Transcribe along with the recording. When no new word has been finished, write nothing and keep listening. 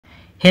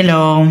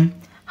Hello,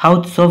 how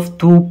to solve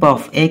 2 power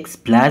of x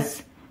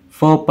plus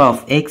 4 power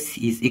of x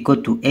is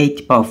equal to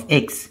 8 power of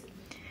x.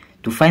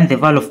 To find the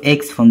value of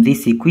x from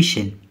this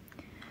equation.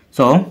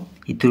 So,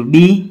 it will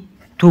be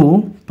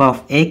 2 power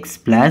of x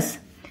plus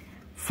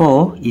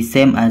 4 is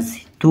same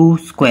as 2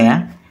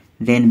 square,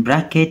 then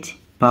bracket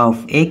power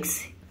of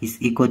x is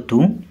equal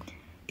to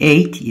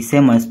 8 is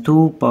same as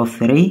 2 power of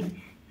 3,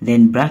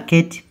 then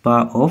bracket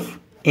power of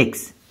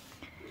x.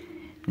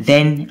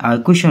 Then our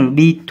equation will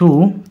be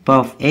 2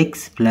 power of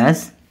x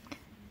plus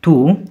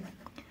 2.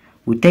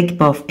 We take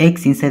power of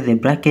x inside the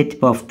bracket,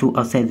 power of 2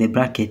 outside the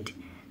bracket.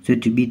 So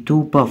it will be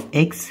 2 power of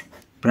x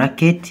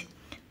bracket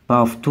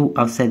power of 2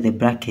 outside the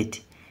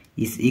bracket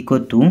is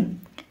equal to,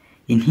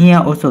 in here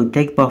also we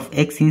take power of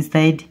x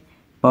inside,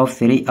 power of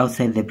 3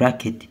 outside the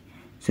bracket.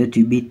 So it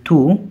will be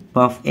 2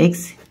 power of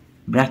x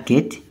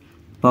bracket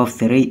power of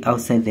 3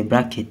 outside the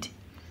bracket.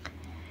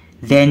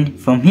 Then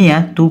from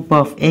here 2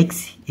 power of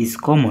x is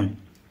common.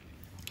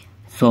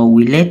 So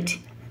let's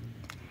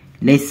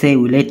say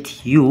we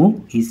let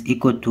u is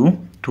equal to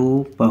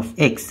 2 power of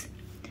x.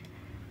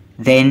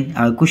 Then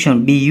our equation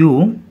will be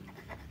u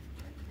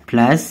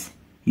plus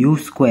u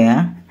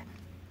square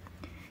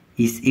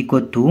is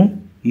equal to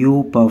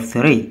u power of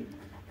 3.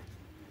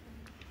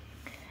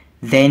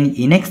 Then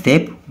in next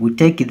step, we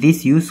take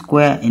this u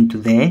square into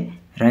the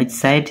right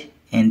side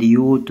and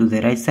u to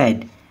the right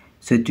side.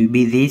 So it will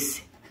be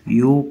this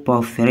u power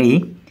of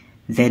 3,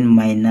 then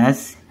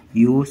minus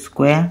u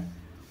square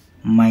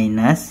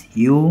minus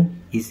u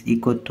is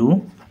equal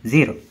to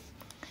 0.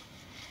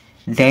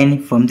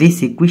 Then from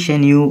this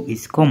equation u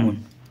is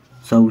common.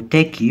 So we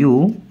take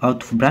u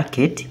out of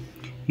bracket.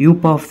 U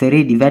power of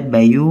 3 divided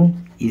by u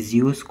is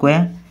u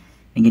square.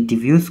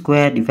 Negative u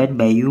square divided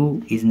by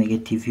u is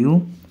negative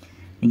u.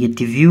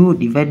 Negative u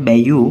divided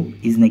by u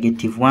is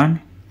negative 1.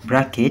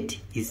 Bracket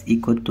is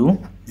equal to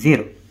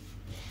 0.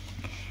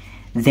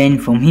 Then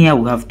from here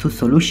we have two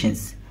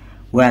solutions.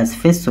 Whereas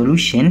first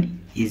solution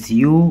is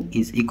u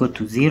is equal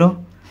to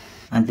 0.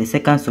 And the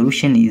second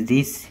solution is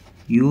this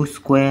u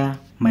square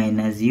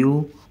minus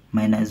u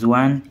minus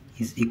 1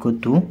 is equal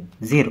to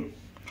 0.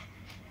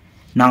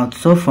 Now to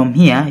solve from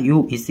here,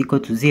 u is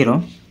equal to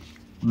 0,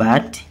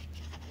 but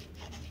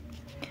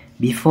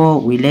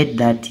before we let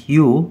that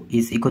u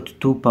is equal to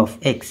 2 power of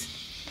x.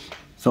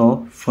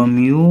 So from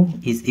u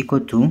is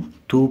equal to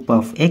 2 power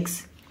of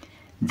x,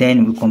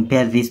 then we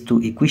compare these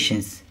two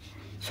equations.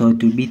 So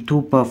it will be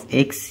 2 power of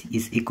x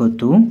is equal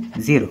to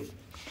 0.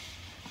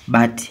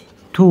 But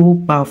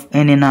 2 power of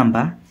any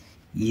number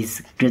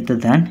is greater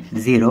than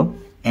 0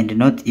 and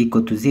not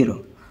equal to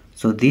 0.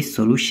 So this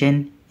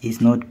solution is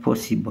not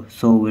possible.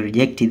 So we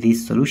reject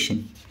this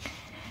solution.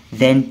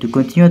 Then to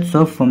continue to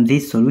solve from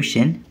this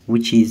solution,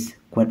 which is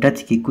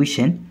quadratic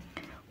equation,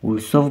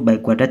 we'll solve by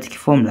quadratic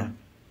formula,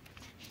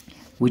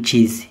 which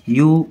is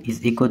u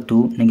is equal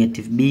to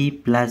negative b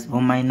plus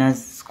or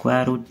minus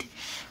square root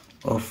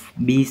of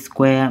b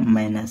square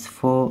minus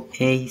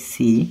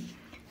 4ac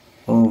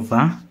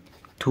over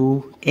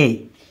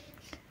 2a,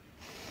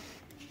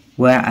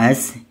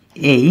 whereas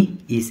a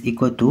is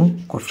equal to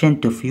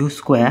coefficient of u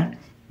square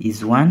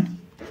is 1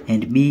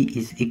 and b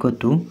is equal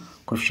to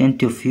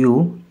coefficient of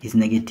u is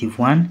negative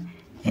 1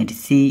 and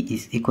c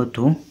is equal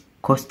to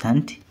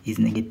constant is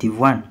negative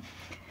 1.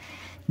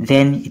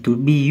 Then it will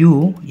be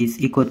u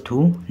is equal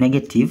to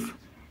negative,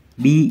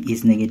 b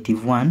is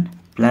negative 1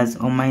 plus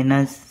or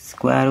minus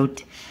square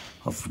root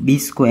of b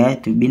square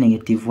to be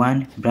negative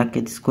 1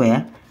 bracket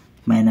square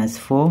minus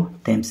 4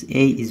 times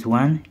a is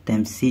 1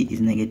 times c is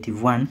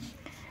negative 1,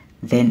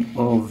 then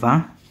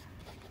over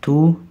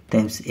 2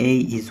 times a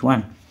is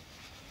 1.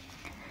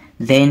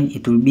 Then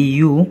it will be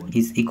u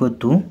is equal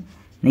to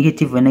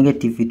negative or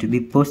negative, it will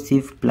be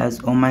positive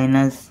plus or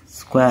minus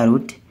square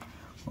root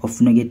of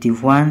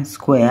negative 1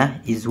 square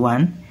is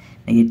 1,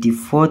 negative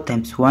 4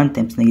 times 1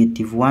 times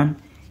negative 1,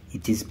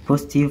 it is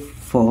positive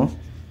 4,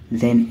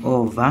 then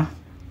over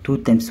 2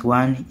 times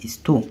 1 is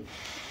 2.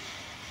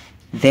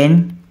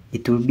 Then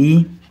it will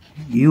be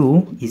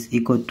u is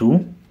equal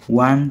to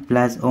 1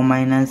 plus or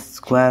minus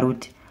square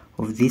root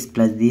of this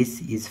plus this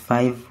is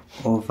 5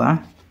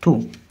 over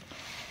 2.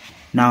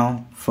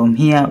 Now from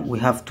here we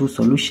have two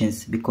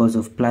solutions because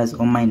of plus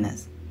or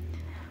minus.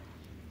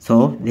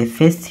 So the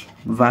first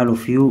value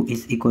of u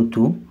is equal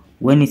to,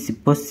 when it's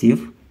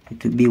positive,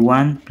 it will be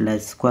 1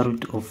 plus square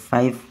root of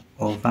 5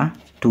 over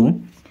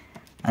 2.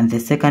 And the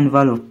second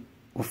value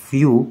of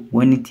u,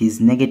 when it is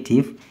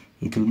negative,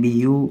 it will be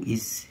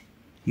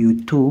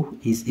u2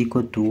 is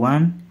equal to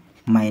 1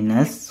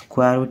 minus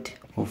square root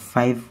of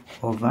 5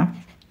 over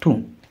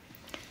 2.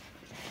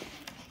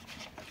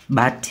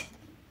 But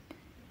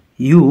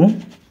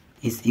u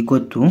is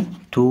equal to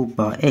 2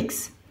 power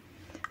x,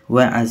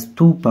 whereas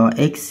 2 power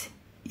x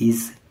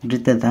is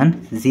greater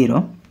than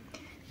 0.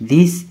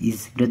 This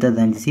is greater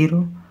than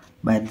 0,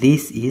 but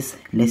this is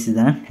less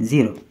than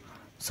 0.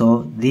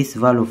 So this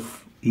value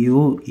of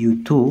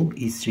u2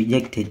 is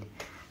rejected.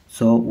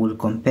 So we'll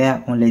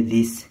compare only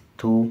these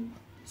two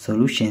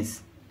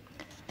solutions.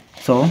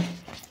 So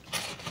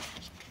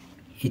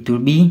it will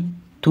be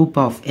 2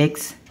 power of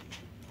x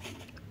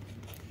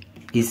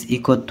is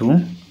equal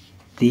to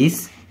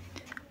this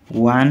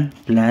 1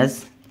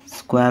 plus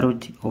square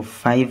root of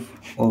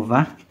 5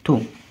 over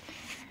 2.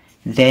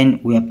 Then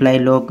we apply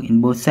log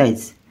in both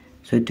sides,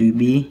 so it will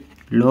be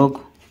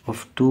log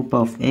of 2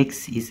 power of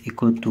x is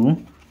equal to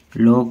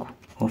log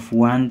of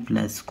 1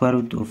 plus square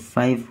root of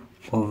 5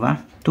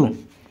 over 2.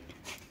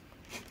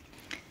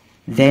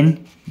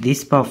 Then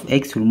this power of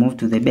x will move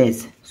to the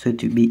base, so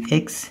it will be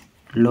x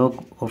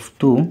log of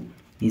 2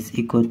 is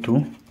equal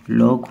to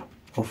log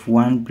of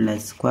 1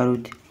 plus square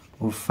root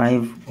of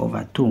 5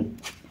 over 2.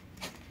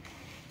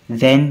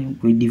 Then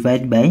we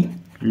divide by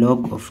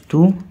log of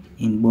 2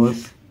 in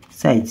both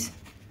sides.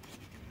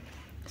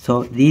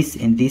 So this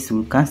and this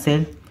will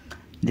cancel.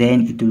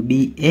 Then it will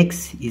be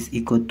x is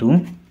equal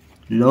to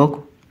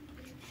log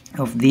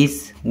of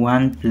this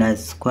 1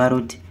 plus square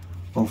root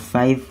of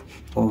 5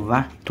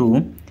 over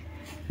 2.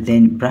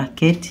 Then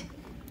bracket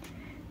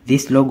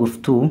this log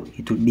of 2,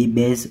 it will be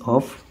base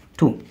of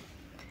 2.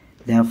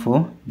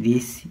 Therefore,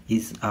 this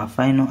is our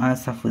final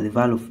answer for the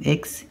value of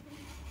x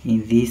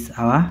in this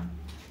our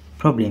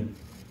problem.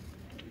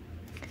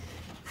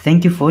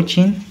 Thank you for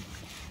watching.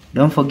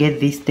 Don't forget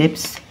these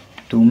steps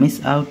to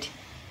miss out.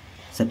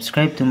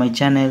 Subscribe to my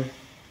channel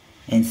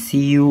and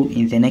see you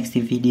in the next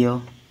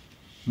video.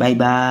 Bye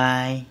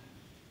bye.